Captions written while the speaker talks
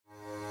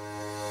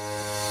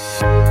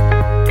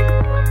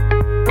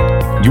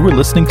You are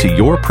listening to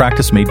Your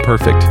Practice Made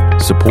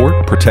Perfect.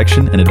 Support,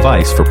 protection, and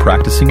advice for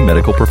practicing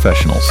medical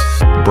professionals.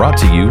 Brought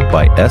to you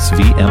by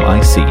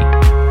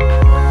SVMIC.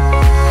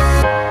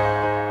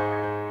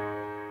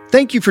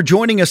 Thank you for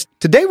joining us.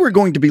 Today we're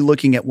going to be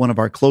looking at one of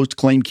our closed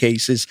claim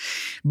cases.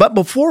 But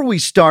before we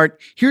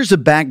start, here's a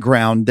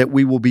background that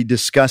we will be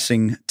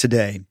discussing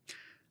today.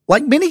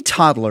 Like many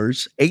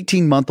toddlers,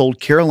 18-month-old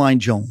Caroline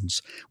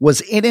Jones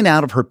was in and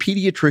out of her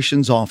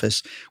pediatrician's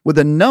office with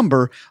a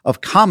number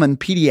of common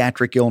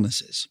pediatric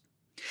illnesses.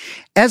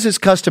 As is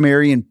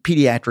customary in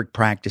pediatric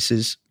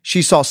practices,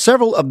 she saw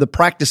several of the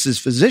practice's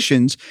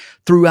physicians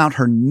throughout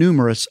her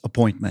numerous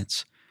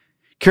appointments.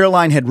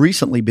 Caroline had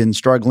recently been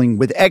struggling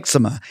with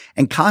eczema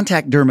and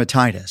contact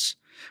dermatitis,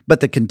 but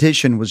the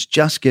condition was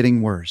just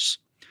getting worse.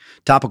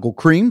 Topical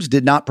creams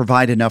did not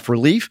provide enough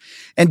relief,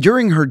 and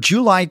during her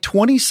July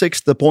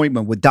 26th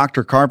appointment with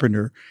Dr.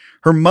 Carpenter,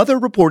 her mother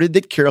reported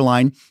that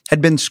Caroline had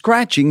been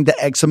scratching the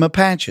eczema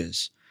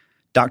patches.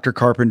 Dr.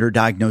 Carpenter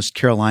diagnosed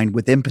Caroline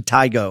with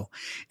impetigo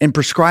and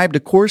prescribed a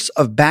course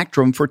of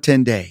Bactrim for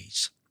 10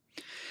 days.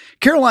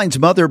 Caroline's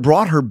mother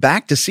brought her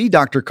back to see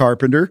Dr.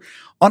 Carpenter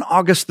on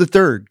August the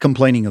 3rd,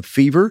 complaining of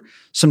fever,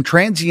 some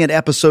transient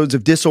episodes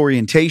of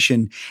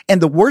disorientation, and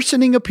the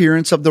worsening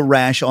appearance of the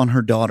rash on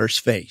her daughter's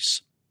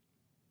face.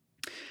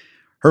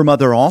 Her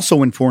mother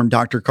also informed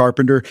Dr.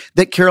 Carpenter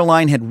that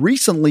Caroline had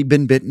recently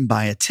been bitten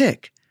by a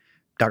tick.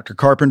 Dr.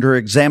 Carpenter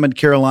examined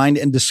Caroline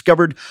and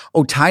discovered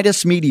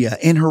otitis media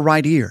in her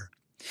right ear.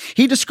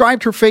 He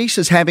described her face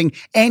as having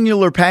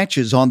annular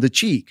patches on the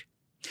cheek.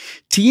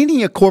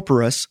 Taenia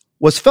corporis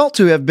was felt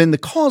to have been the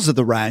cause of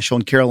the rash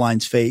on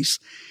Caroline's face,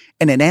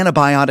 and an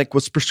antibiotic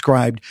was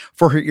prescribed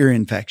for her ear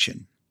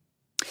infection.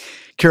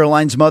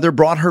 Caroline's mother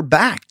brought her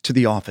back to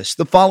the office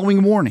the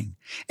following morning,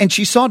 and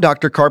she saw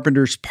Dr.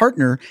 Carpenter's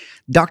partner,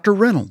 Dr.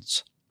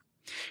 Reynolds.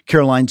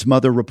 Caroline's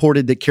mother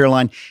reported that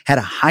Caroline had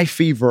a high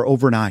fever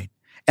overnight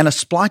and a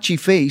splotchy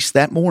face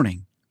that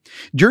morning.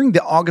 During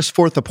the August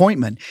 4th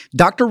appointment,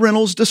 Dr.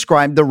 Reynolds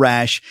described the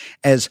rash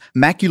as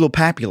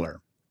maculopapular.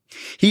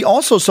 He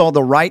also saw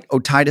the right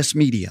otitis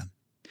media.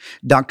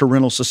 Dr.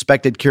 Reynolds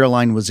suspected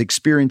Caroline was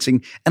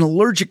experiencing an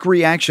allergic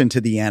reaction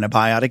to the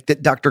antibiotic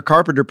that Dr.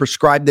 Carpenter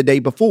prescribed the day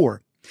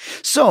before.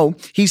 So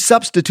he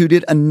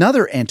substituted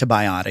another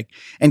antibiotic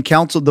and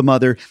counseled the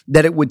mother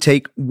that it would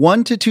take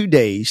 1 to 2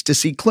 days to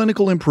see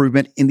clinical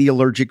improvement in the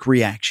allergic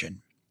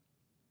reaction.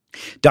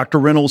 Dr.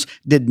 Reynolds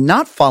did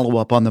not follow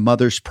up on the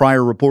mother's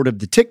prior report of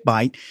the tick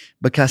bite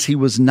because he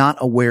was not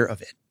aware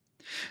of it.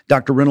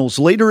 Dr. Reynolds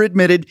later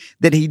admitted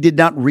that he did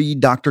not read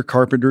Dr.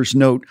 Carpenter's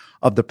note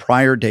of the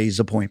prior day's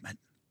appointment.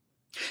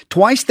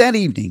 Twice that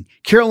evening,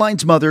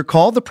 Caroline's mother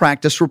called the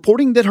practice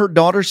reporting that her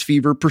daughter's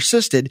fever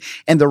persisted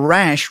and the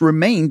rash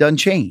remained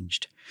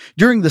unchanged.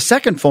 During the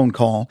second phone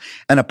call,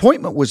 an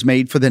appointment was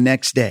made for the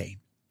next day.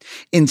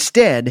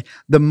 Instead,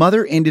 the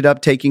mother ended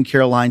up taking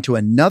Caroline to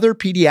another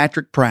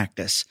pediatric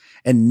practice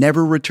and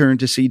never returned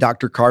to see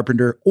Dr.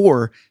 Carpenter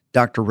or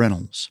Dr.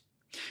 Reynolds.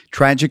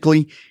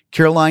 Tragically,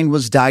 Caroline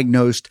was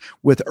diagnosed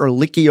with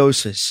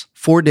ehrlichiosis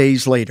 4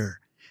 days later,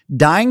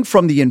 dying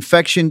from the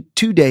infection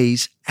 2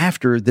 days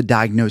after the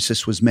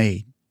diagnosis was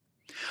made.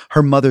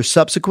 Her mother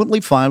subsequently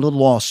filed a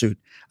lawsuit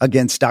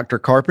against Dr.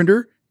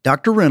 Carpenter,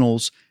 Dr.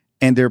 Reynolds,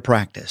 and their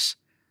practice.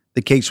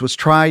 The case was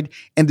tried,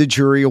 and the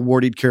jury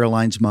awarded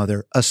Caroline's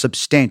mother a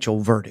substantial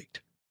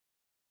verdict.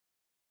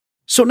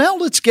 So now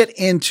let's get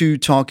into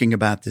talking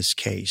about this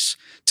case.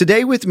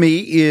 Today with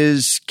me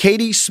is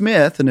Katie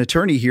Smith, an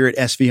attorney here at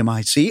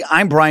SVMIC.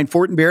 I'm Brian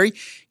Fortenberry.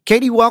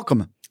 Katie,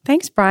 welcome.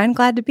 Thanks, Brian.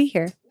 Glad to be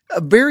here. A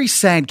very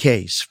sad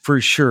case, for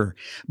sure.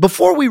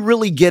 Before we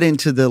really get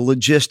into the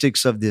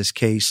logistics of this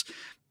case,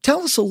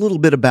 tell us a little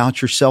bit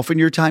about yourself and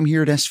your time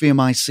here at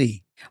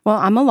SVMIC. Well,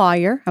 I'm a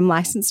lawyer. I'm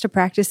licensed to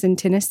practice in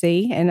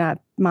Tennessee. In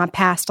my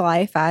past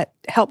life, I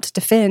helped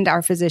defend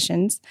our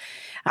physicians.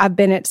 I've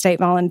been at State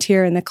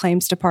Volunteer in the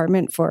claims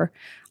department for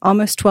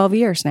almost 12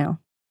 years now.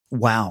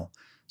 Wow.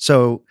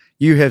 So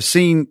you have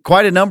seen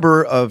quite a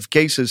number of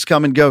cases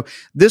come and go.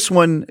 This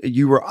one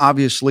you were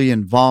obviously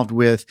involved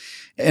with,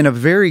 and a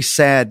very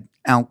sad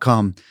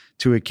outcome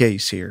to a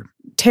case here.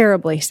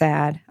 Terribly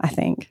sad, I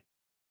think.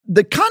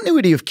 The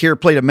continuity of care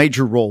played a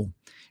major role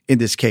in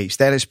this case.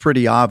 That is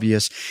pretty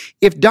obvious.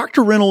 If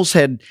Dr. Reynolds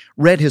had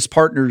read his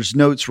partner's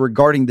notes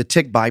regarding the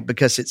tick bite,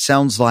 because it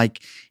sounds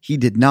like he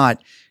did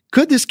not,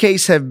 could this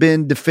case have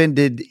been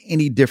defended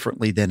any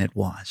differently than it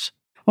was?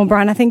 Well,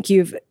 Brian, I think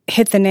you've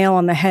hit the nail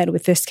on the head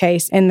with this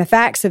case. And the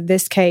facts of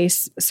this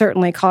case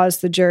certainly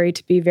caused the jury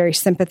to be very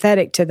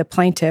sympathetic to the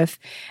plaintiff.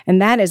 And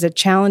that is a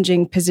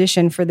challenging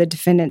position for the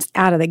defendants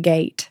out of the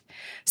gate.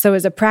 So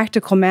as a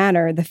practical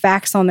matter, the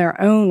facts on their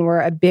own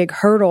were a big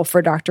hurdle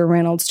for Dr.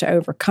 Reynolds to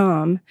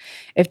overcome.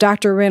 If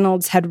Dr.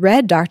 Reynolds had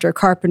read Dr.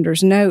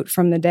 Carpenter's note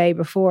from the day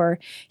before,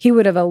 he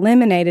would have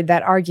eliminated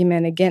that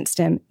argument against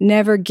him,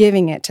 never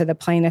giving it to the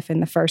plaintiff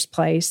in the first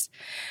place.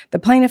 The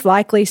plaintiff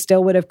likely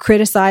still would have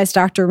criticized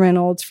Dr.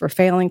 Reynolds for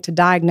failing to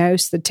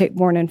diagnose the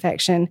tick-borne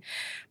infection,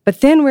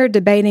 But then we're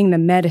debating the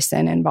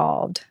medicine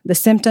involved, the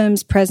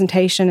symptoms,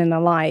 presentation, and the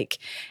like,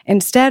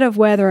 instead of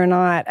whether or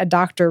not a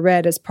doctor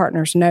read his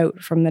partner's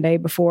note from the day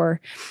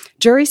before.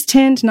 Juries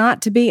tend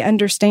not to be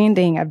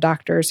understanding of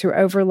doctors who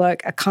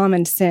overlook a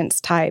common sense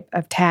type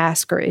of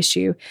task or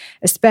issue,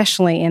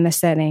 especially in the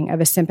setting of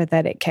a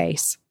sympathetic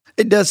case.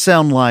 It does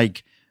sound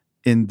like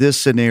in this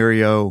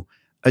scenario,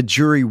 a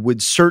jury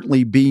would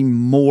certainly be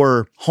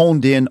more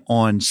honed in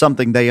on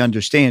something they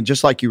understand.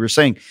 Just like you were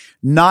saying,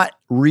 not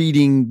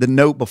reading the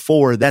note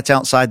before, that's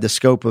outside the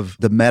scope of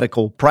the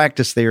medical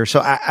practice there. So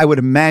I would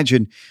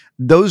imagine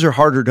those are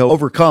harder to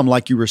overcome,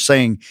 like you were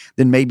saying,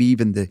 than maybe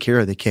even the care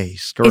of the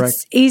case, correct?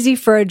 It's easy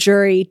for a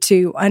jury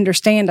to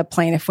understand a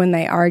plaintiff when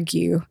they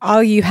argue.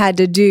 All you had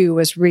to do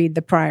was read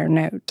the prior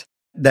note.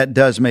 That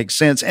does make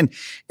sense. And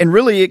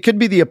really, it could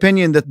be the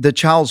opinion that the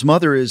child's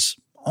mother is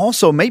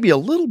also maybe a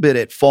little bit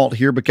at fault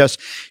here because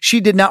she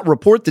did not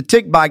report the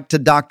tick bite to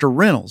Dr.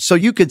 Reynolds. So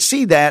you could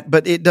see that,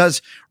 but it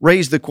does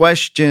raise the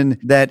question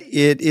that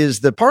it is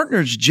the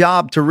partner's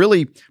job to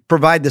really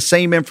provide the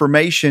same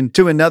information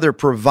to another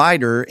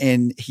provider,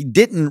 and he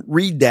didn't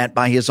read that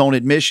by his own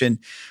admission.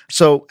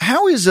 So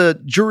how is a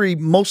jury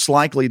most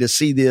likely to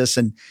see this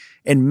and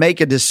make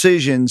a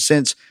decision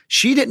since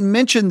she didn't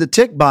mention the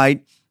tick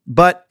bite,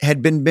 but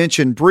had been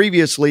mentioned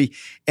previously,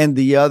 and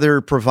the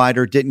other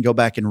provider didn't go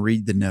back and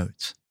read the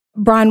notes?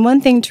 Brian, one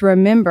thing to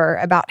remember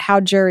about how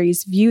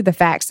juries view the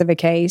facts of a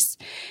case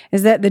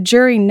is that the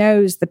jury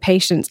knows the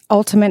patient's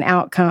ultimate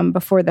outcome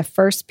before the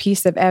first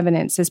piece of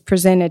evidence is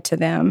presented to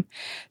them.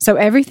 So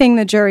everything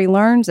the jury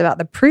learns about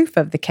the proof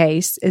of the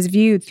case is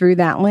viewed through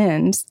that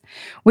lens.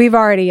 We've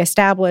already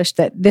established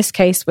that this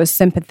case was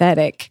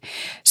sympathetic.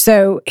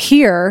 So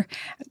here,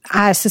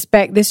 I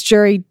suspect this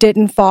jury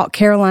didn't fault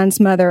Caroline's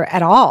mother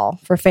at all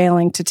for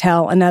failing to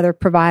tell another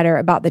provider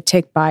about the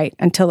tick bite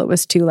until it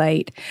was too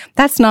late.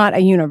 That's not a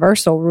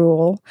universal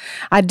rule.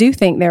 I do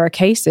think there are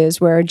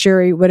cases where a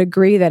jury would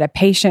agree that a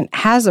patient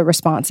has a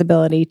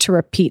responsibility to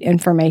repeat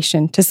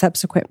information to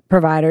subsequent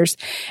providers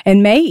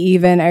and may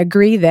even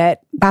agree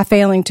that by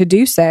failing to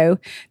do so,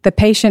 the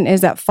patient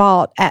is at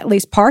fault, at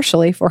least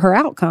partially, for her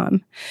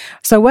outcome.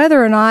 So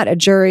whether or not a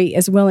jury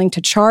is willing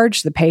to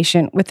charge the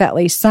patient with at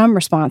least some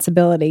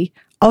responsibility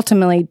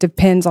ultimately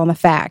depends on the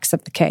facts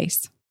of the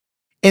case.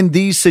 In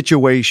these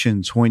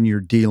situations, when you're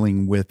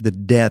dealing with the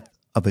death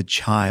of a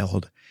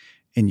child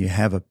and you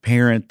have a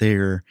parent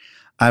there,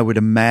 I would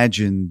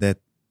imagine that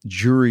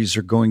juries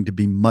are going to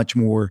be much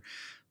more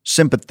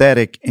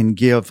sympathetic and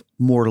give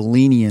more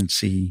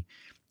leniency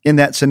in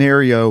that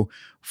scenario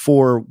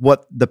for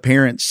what the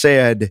parent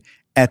said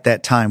at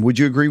that time. Would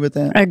you agree with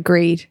that?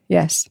 Agreed,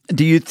 yes.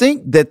 Do you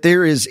think that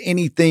there is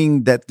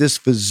anything that this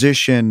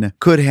physician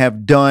could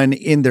have done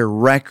in their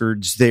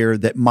records there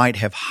that might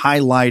have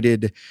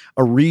highlighted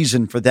a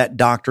reason for that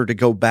doctor to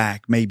go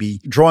back, maybe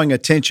drawing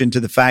attention to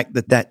the fact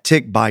that that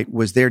tick bite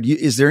was there?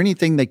 Is there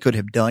anything they could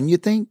have done, you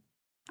think?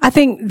 I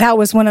think that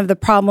was one of the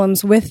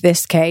problems with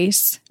this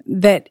case,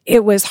 that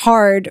it was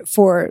hard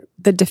for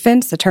the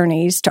defense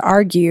attorneys to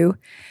argue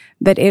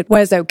that it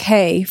was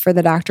okay for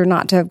the doctor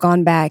not to have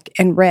gone back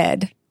and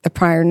read the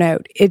prior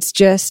note. It's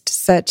just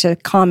such a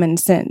common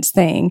sense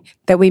thing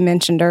that we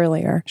mentioned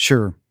earlier.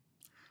 Sure.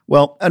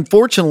 Well,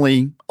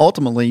 unfortunately,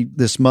 ultimately,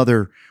 this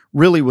mother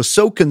really was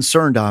so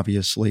concerned,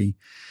 obviously,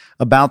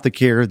 about the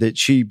care that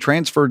she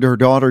transferred her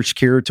daughter's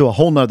care to a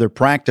whole nother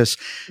practice.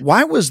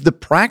 Why was the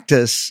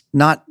practice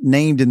not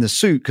named in the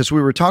suit? Because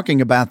we were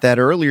talking about that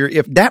earlier.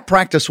 If that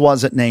practice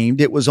wasn't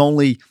named, it was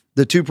only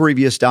the two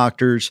previous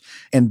doctors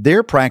and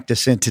their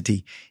practice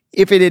entity.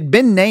 If it had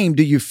been named,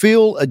 do you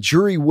feel a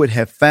jury would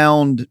have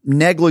found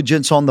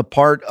negligence on the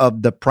part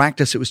of the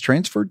practice it was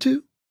transferred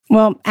to?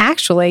 Well,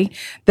 actually,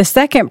 the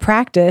second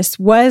practice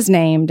was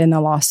named in the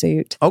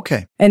lawsuit.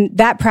 Okay. And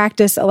that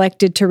practice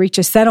elected to reach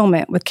a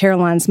settlement with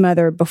Caroline's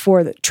mother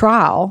before the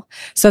trial.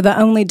 So the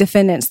only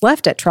defendants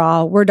left at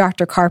trial were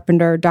Dr.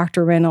 Carpenter,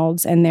 Dr.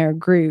 Reynolds, and their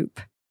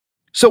group.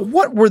 So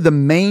what were the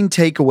main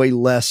takeaway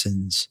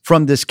lessons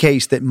from this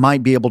case that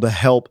might be able to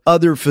help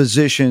other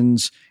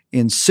physicians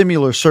in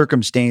similar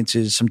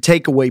circumstances, some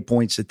takeaway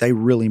points that they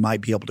really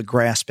might be able to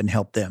grasp and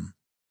help them?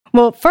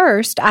 Well,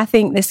 first, I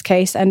think this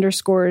case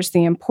underscores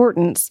the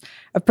importance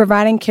of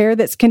providing care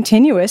that's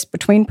continuous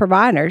between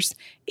providers,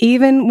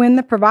 even when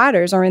the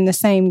providers are in the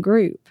same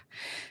group.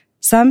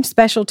 Some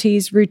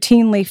specialties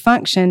routinely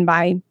function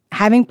by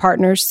having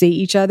partners see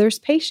each other's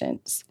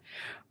patients.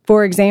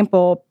 For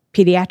example,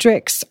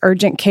 pediatrics,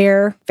 urgent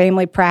care,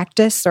 family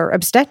practice, or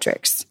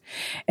obstetrics.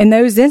 In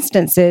those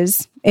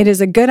instances, it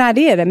is a good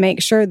idea to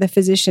make sure the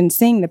physician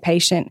seeing the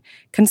patient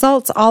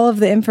consults all of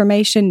the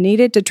information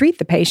needed to treat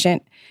the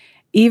patient,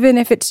 even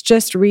if it's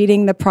just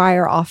reading the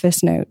prior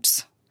office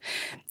notes.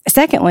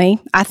 Secondly,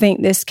 I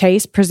think this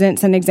case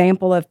presents an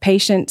example of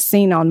patients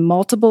seen on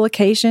multiple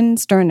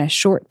occasions during a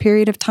short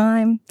period of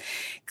time.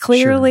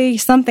 Clearly,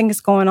 something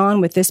is going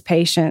on with this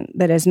patient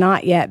that has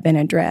not yet been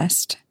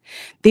addressed.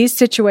 These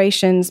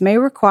situations may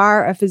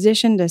require a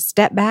physician to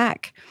step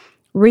back,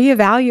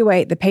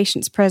 reevaluate the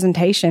patient's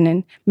presentation,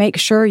 and make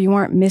sure you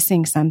aren't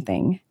missing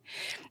something.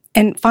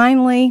 And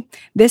finally,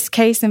 this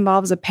case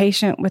involves a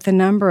patient with a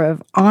number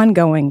of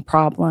ongoing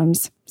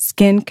problems,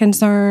 skin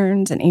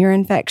concerns, an ear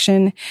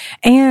infection,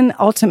 and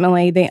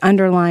ultimately the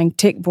underlying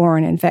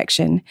tick-borne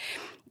infection.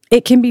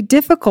 It can be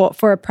difficult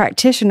for a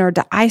practitioner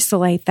to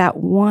isolate that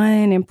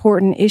one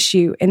important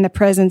issue in the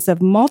presence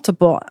of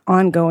multiple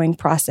ongoing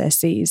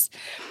processes.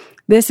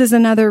 This is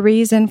another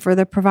reason for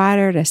the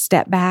provider to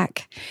step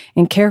back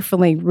and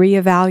carefully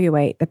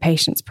reevaluate the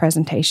patient's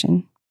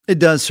presentation. It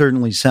does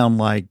certainly sound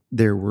like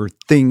there were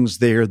things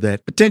there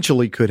that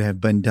potentially could have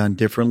been done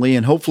differently.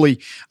 And hopefully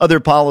other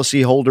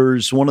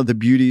policyholders, one of the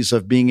beauties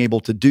of being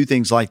able to do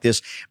things like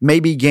this,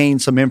 maybe gain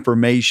some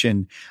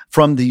information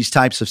from these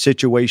types of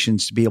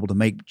situations to be able to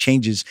make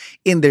changes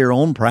in their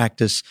own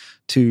practice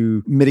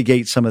to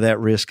mitigate some of that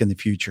risk in the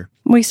future.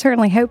 We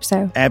certainly hope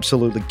so.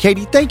 Absolutely.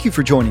 Katie, thank you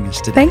for joining us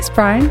today. Thanks,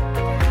 Brian.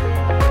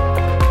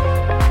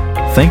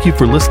 Thank you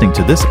for listening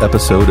to this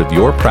episode of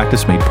Your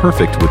Practice Made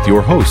Perfect with your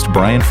host,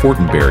 Brian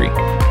Fortenberry.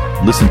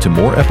 Listen to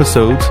more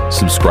episodes,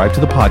 subscribe to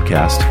the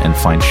podcast, and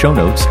find show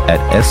notes at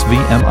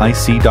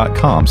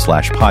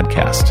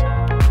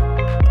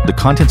svmic.com/podcast. The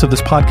contents of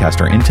this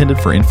podcast are intended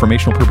for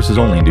informational purposes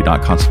only and do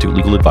not constitute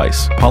legal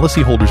advice.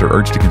 Policyholders are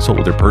urged to consult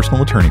with their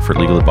personal attorney for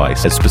legal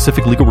advice, as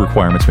specific legal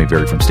requirements may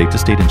vary from state to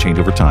state and change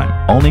over time.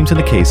 All names in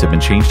the case have been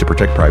changed to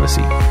protect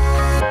privacy.